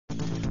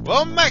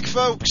Welcome back,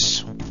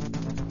 folks.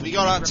 We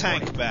got our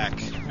tank back.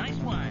 Nice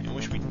one. I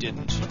wish we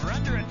didn't. We're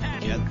under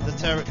attack. Get the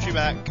territory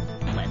back.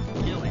 Let's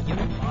do it.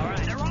 All right,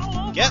 they're all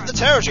over. Get the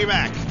territory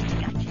back.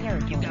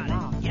 You got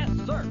it. Yes,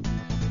 sir.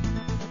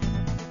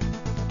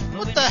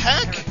 What the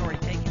heck? Territory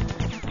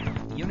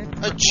taken. Unit A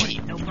report.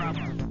 jeep. No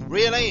problem.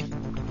 Really?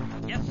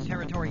 Yes,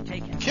 territory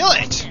taken. Kill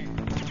it!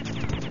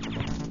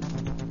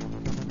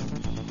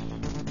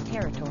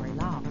 Territory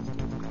lost.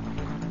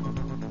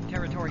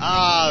 Territory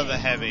Ah, taken. the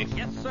heavy.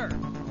 Yes, sir.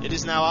 It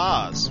is now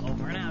ours.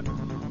 Over and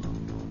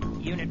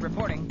out. Unit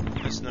reporting.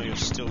 Let's know you're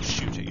still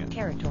shooting it.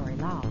 Territory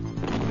lost.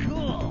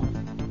 Cool.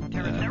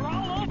 They're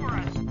all over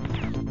us.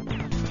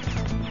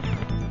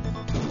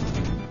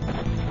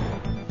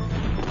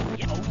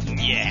 Oh, yeah.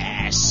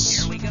 Yes!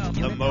 Here we go. The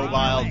Unit, we're on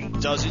our way. mobile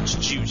does its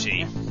duty.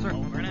 Yes, sir.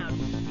 Over and out.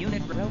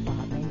 Unit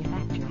Robot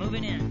manufactured.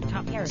 moving in.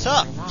 Top Territory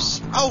Tops!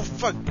 lost. Oh,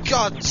 for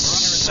God's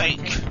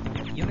sake!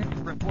 Unit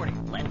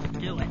reporting. Let's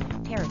do it.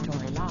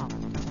 Territory lost.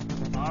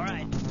 All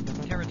right.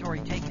 Territory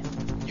taken.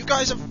 You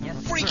guys are Yes,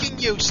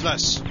 freaking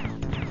useless!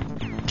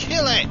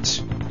 Kill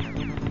it!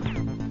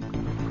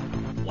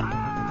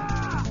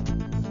 Ah!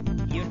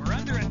 We're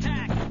under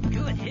attack.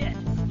 Good hit.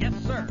 Yes,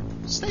 sir.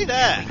 Stay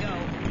there! Here we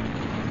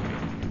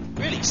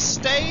go. Really,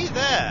 stay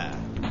there!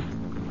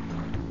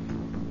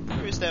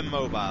 Where is their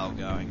mobile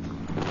going?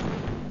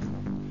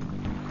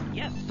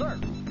 Yes, sir.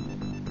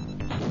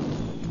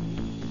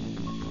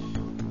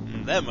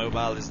 Their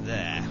mobile is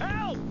there.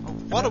 Help!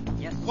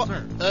 Yes, What sir.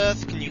 on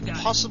earth can you You got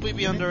it. possibly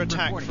be Unit under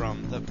attack reporting.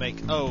 from that make...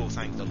 Oh,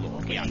 thank the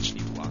Lord, we Okay.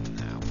 actually won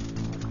now.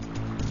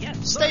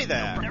 Yes, Stay sir.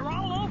 there. They're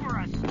all over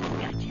us.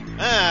 Gotcha.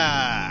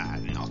 Ah,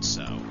 not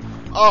so.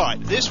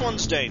 Alright, this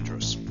one's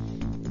dangerous.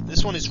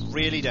 This one is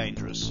really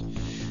dangerous.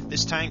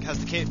 This tank has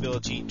the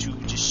capability to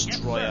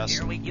destroy yes, sir. us.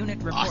 Here we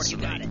unit report. utterly. You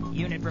got it.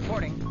 Unit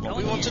reporting. What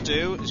we Going want to in.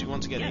 do is we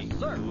want to get Yes, a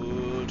sir.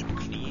 good,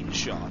 clean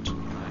shot.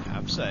 I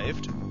have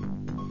saved.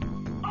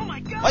 Oh my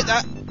God! Like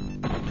that!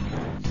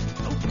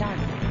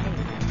 Starting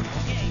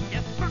phase. Okay.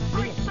 Yes, sir.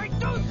 Great sake,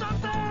 do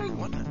something!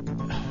 What?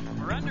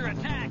 We're under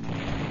attack.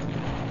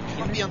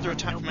 Can't be under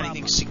attack No from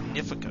anything problem.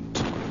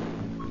 significant.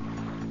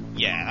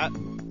 Yeah,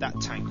 that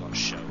tank got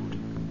showed.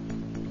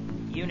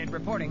 Unit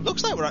reporting.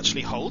 Looks like we're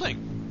actually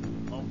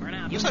holding. Over and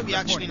out. Looks Unit like we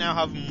actually reporting. now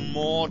have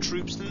more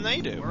troops than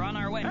they do. We're on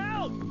our way.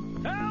 Help!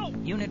 Help!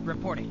 Unit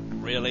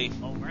reporting. Really?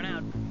 Over and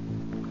out.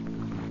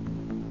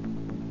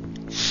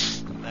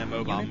 Their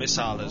mobile Unit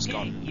missile reporting. has Okay,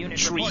 gone unit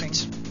treat. reporting.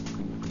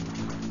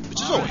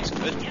 Which is All always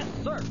right. good. Yes,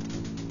 sir.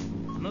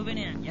 Moving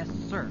in. Yes,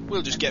 sir.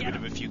 We'll just get Let's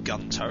rid of a few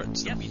gun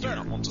turrets that Yes, we do sir.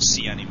 not want to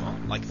see anymore.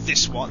 Like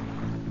this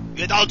one.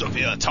 Get out of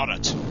here,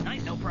 turret!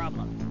 Nice, no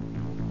problem.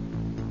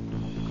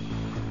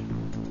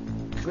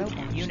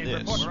 Robot. Unit this?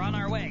 report. We're on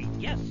our way.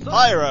 Yes, sir.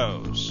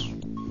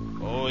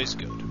 Pyros! Always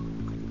good.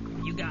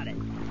 You got it.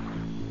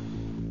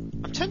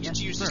 I'm tempted Yes,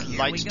 to use sir. this Here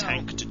light we go.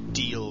 tank to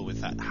deal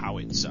with that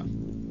howitzer.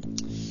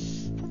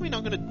 Probably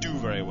not going to do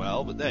very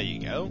well, but there you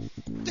go.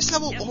 This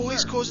level Yes,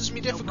 always sir. causes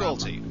me No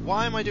difficulty.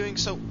 Why am I doing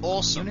so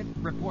awesome? Unit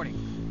reporting.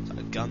 Is that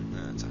a gun?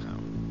 No, it's a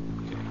hound.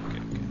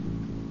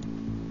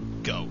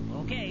 Okay. Go.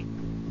 Okay.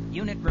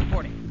 Unit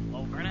reporting.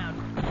 Over and out.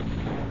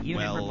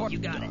 Unit Well report. You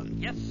got done. it.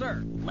 Yes,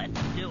 sir. Let's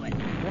do it.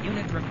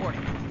 Unit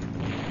reporting.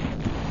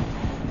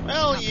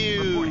 Well, We're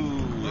you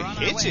on our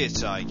hit way.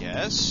 it, I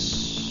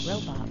guess.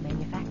 Robot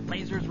manufactured.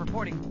 Lasers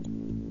reporting.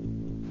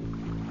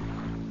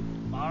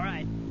 All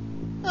right.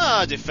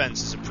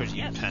 Defenses are pretty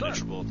Yes, sir.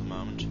 impenetrable at the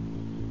moment.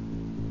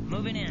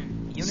 Moving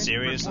in. Unit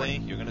Seriously?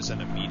 reporting. You're going to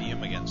send a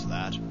medium against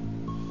that?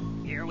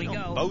 Here we No,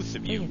 go. both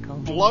of you. Vehicle.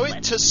 Blow it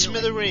Let's to do it.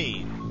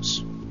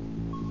 smithereens.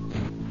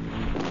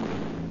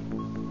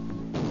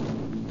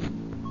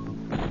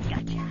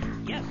 Gotcha.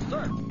 Yes,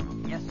 sir.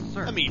 Yes,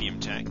 sir. A medium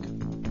tank.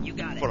 You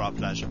got it. For our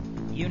pleasure.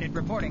 Unit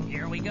reporting.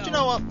 Here we go. Do you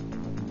know what?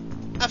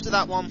 After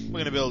that one, we're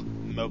going to build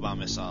mobile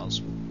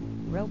missiles.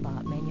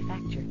 Robot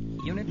manufactured.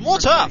 Unit More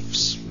reporting.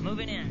 toughs!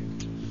 Moving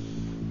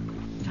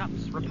in. Toughs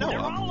reporting. You know They're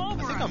what? all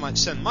over I think us. I might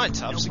send my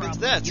toughs No against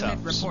problem. their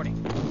Unit toughs.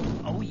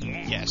 reporting. Oh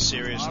yeah. Yeah,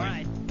 seriously. All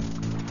right.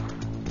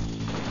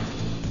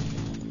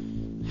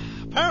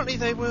 Apparently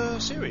they were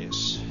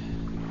serious.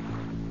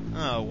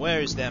 Oh,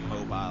 where is their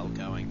mobile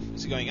going?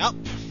 Is it going up?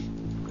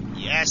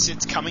 Yes,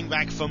 it's coming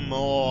back for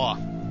more.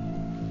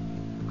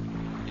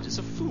 It is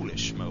a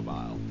foolish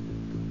mobile.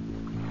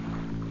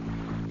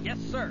 Yes,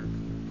 sir.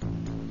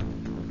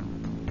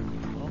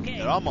 Okay.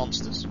 There are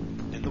monsters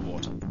in the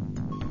water.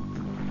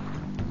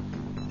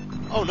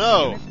 Oh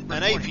no!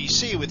 An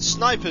APC with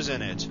snipers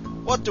in it!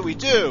 What do we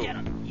do? Get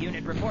 'em.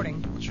 Unit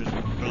reporting. Should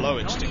blow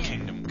it to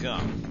Kingdom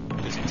Come,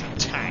 because it's a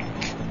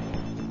tank.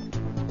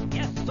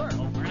 Yes, sir.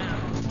 Over and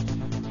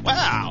out.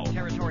 Wow!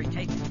 Territory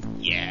taken.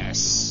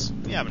 Yes!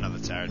 We have another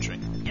territory.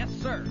 Yes,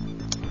 sir.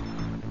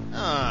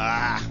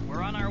 Ah,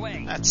 We're on our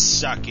way. that's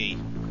sucky.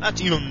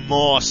 That's even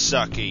more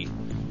sucky.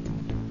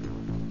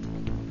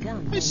 Gun I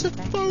manufactured.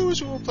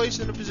 suppose we will place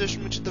it in a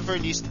position which at the very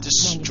least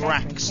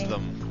distracts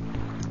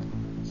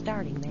them.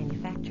 Starting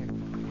manufacture.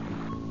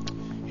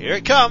 Here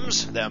it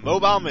comes, their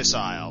mobile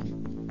missile.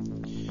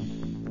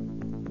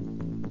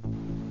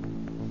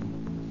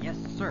 Yes,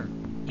 sir.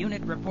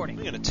 Unit reporting.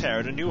 We're going to tear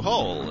it a new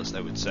hole, as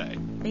they would say.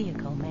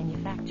 Vehicle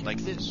manufactured. Like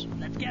this.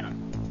 Let's get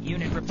him.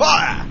 Unit reporting.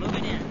 Fire!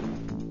 Moving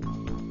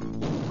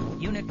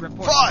in. Unit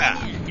reporting. Fire!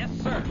 Moving in. Yes,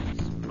 sir.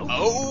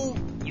 Oh!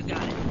 You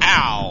got it.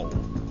 Ow!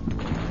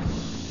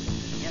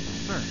 Yes,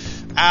 sir.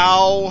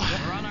 Ow!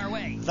 We're on our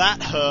way. That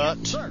Yes,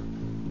 hurt. sir.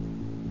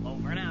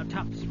 Over and out.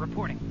 Tufts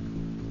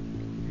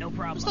reporting. No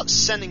problem. Let's start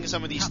sending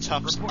some of these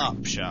Tufts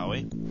up, shall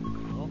we?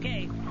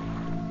 Okay.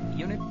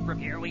 Unit,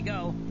 here we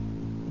go.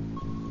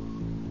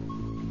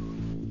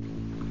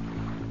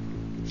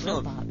 Oh,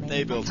 Robot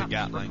they built a Tufts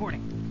Gatling.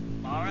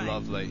 reporting. All right.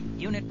 Lovely.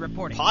 Unit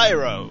reporting.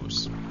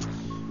 Pyros!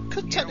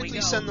 Could Here we technically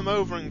go. send them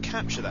over and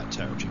capture that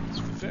territory. It's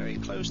very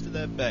close to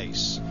their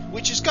base,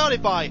 which is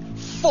guarded by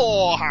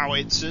 4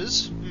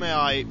 howitzers. May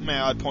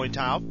I point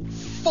out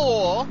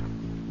 4?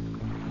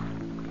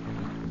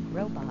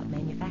 Robot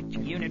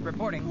manufactured. Unit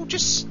reporting. Well,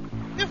 just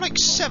we have like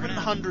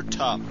 700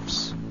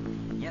 Tufts.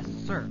 Yes,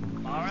 sir.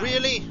 All right.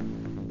 Really?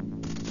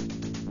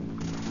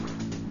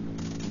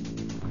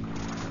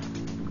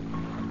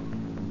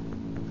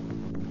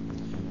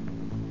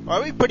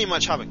 Well, we pretty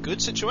much have a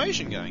good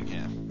situation going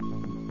here.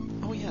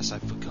 Oh yes, I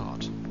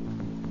forgot.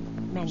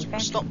 Manufacturing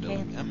Stop building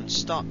canceled. them and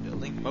start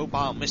building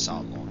mobile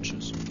missile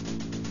launchers.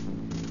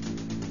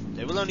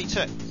 They will only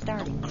take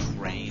Starting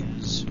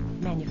cranes.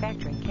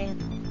 Manufacturing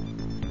canceled.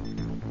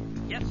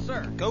 Yes,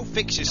 sir. Go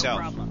fix No yourself.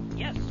 problem.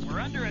 Yes, we're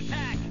under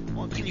attack.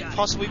 What can you got it.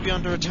 possibly be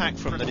under attack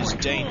from that is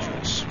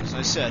dangerous? As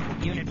I said, what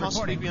can you Unit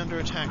possibly reporting. be under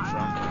attack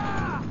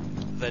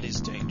from that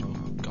is dangerous?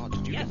 God,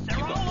 did you Yes, get they're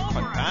you got all hit quite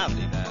over us.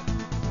 badly there?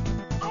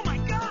 Oh my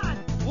God!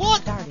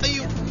 What Starting. are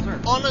you Yes,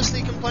 sir.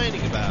 honestly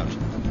complaining about?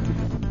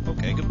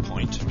 Okay, good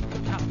point.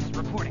 Tufts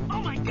reporting.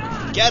 Oh my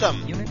God! Get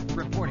 'em! Unit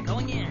reporting.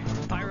 Going in.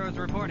 Pyros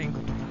reporting.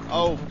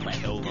 Oh, Let's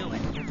kill do them.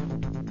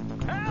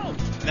 it. Help!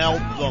 Melt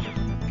Help!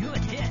 them. Good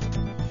hit.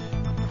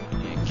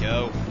 There you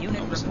go. Unit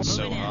That wasn't report-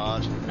 so moving in.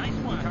 hard. Nice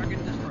one.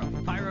 Target destroyed.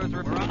 Pyros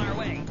we're on our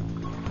way.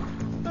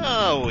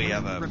 Oh, we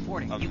have a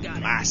Reporting. You got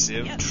it.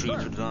 massive Yes, troop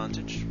sir.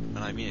 advantage. And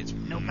I mean, it's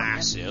No problem.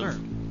 massive. Yes, sir.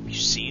 You've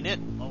seen it?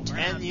 Over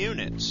 10 out.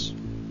 units.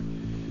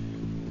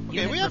 Okay,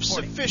 Unit we have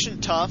reporting.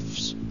 sufficient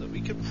Tufts that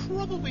we could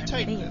probably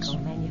take this. Vehicle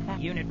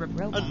manufactured. Unit Robot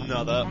Another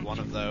manufactured. one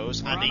of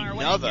those, We're and on our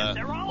way. another. Yes,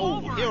 they're all Oh,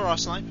 over here us. are our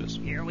snipers.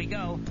 Here we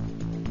go.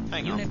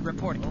 Hang Unit on.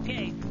 reporting.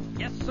 Okay.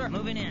 Yes, sir.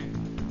 Moving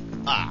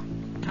in. Ah,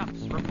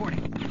 Tufts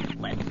reporting.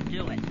 Let's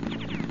do it.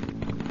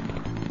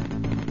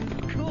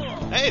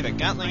 Cool. hey, the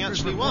Gatling Snipers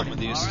actually won with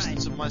reporting. the All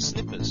assistance of my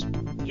snippers.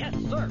 Yes,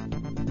 sir.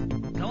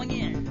 Going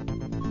in.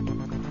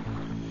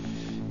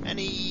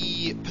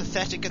 Any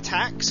pathetic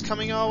attacks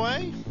coming our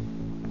way?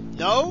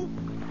 No?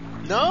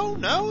 No?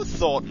 No?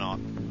 Thought not.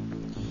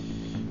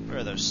 Where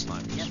are those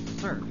snipers? Yes,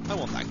 sir. I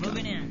want that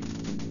Moving gun. in.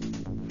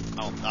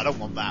 Oh, I don't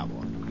want that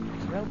one.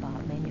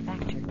 Robot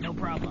manufactured. No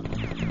problem.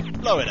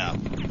 Blow it up.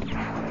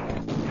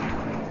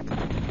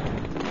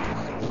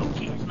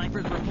 Okay,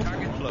 snipers report.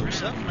 Target Closer.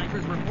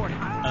 Snipers reporting.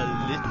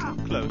 A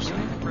little closer.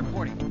 Unit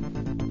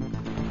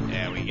reporting.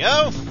 There we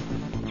go.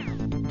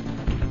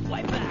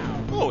 Wipe out.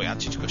 Oh, he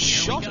actually took a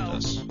shot at go.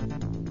 us.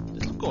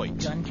 Little goit.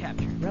 Gun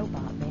captured.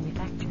 Robot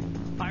manufactured.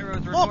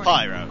 Pyros More reporting.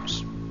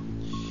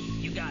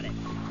 pyros. You got it.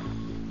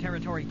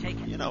 Territory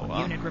taken. You know what?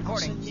 Unit I'll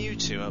reporting. send you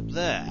two up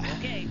there.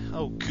 Okay.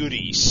 Oh,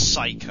 goody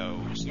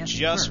psychos. Yes,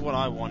 Just sir. what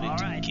I wanted All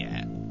to right.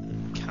 get.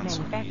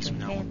 Cancel these Manufacturing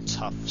now cancelled.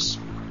 Tufts.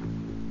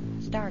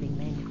 Starting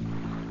manufacturing.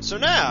 So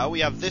now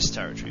we have this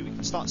territory. We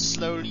can start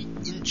slowly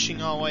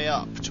inching our way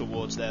up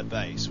towards their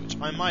base, which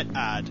I might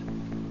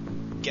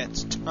add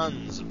gets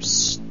tons of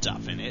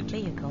stuff in it.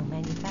 Vehicle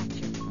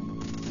manufactured.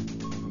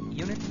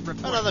 Unit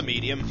reporting. Another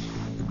medium.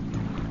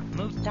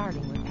 Move.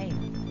 Starting repair.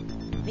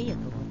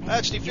 Vehicle repair. I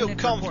actually feel Unit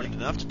confident reporting.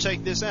 enough to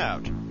take this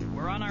out.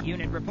 We're on our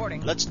unit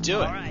reporting. Let's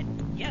do it. All right.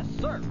 Yes,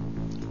 sir.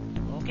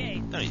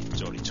 Okay. No,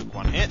 he's already took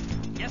one hit.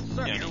 Yes,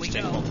 sir. Yeah, Here needs we to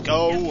take go. one.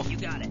 Go. Yes, you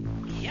got it.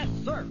 Yes,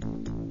 sir.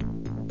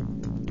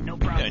 No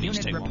Yeah, problem. he needs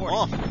to Unit take one more.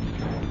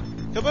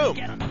 reporting. Kaboom!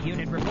 Get him.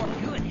 Unit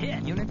reporting. Good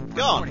hit. Unit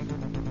Gone. reporting.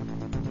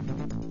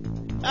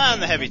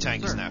 And the heavy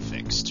tank is Sir. now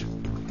fixed.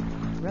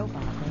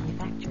 Robot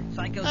manufactured.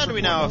 Psychos And we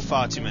report. now have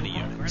far too many Over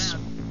units.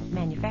 and out.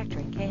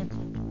 Manufacturing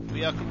canceled.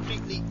 We are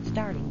completely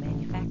Starting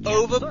manufacturing.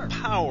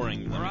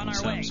 overpowering them We're on in our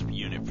terms way. of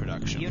unit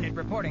production. Unit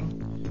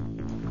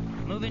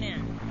reporting. Moving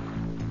in.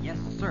 Yes,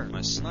 sir.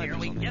 My snipers Here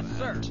we. on the Yes, other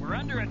sir. hand. We're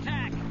under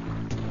attack.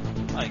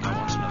 I think I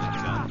want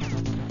another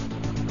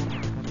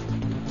gun.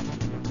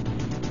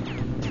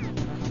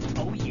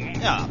 Oh yeah.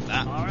 Yeah, I'll have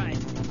that. All right.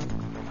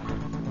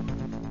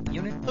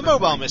 Unit. The mobile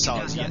reporting. missile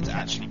You is got yet it. to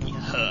actually be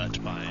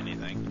hurt by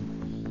anything.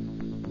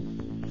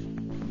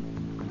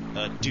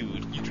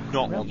 Dude, you do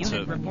not want Unit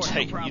to reporting.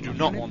 take. No You do problem.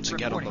 not Unit want to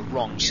get on the reporting.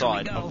 wrong Here we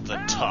side go. of the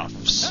Help!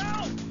 Tufts.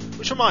 Help!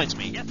 Which reminds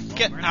me, Yes,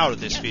 get over out and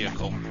of this Yes,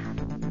 vehicle.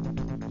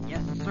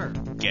 Yes, sir.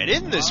 Get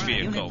in this All right,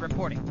 vehicle. Unit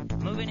reporting.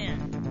 Moving in.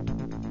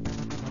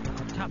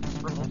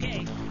 Tufts.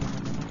 Okay.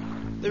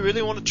 They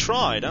really want to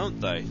try, don't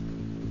they?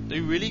 They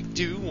really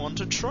do want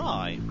to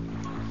try.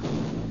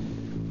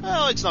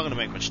 Well, it's not going to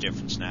make much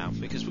difference now,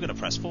 because we're going to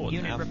press forward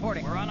Unit now.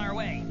 reporting. We're on our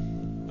way.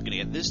 We're going to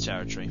get this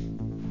territory.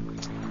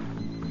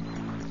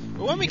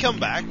 But when we come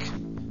back,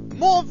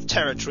 more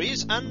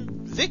territories and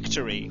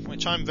victory,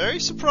 which I'm very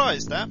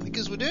surprised at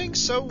because we're doing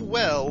so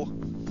well.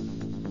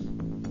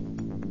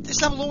 This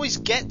level always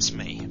gets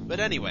me. But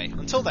anyway,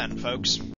 until then, folks.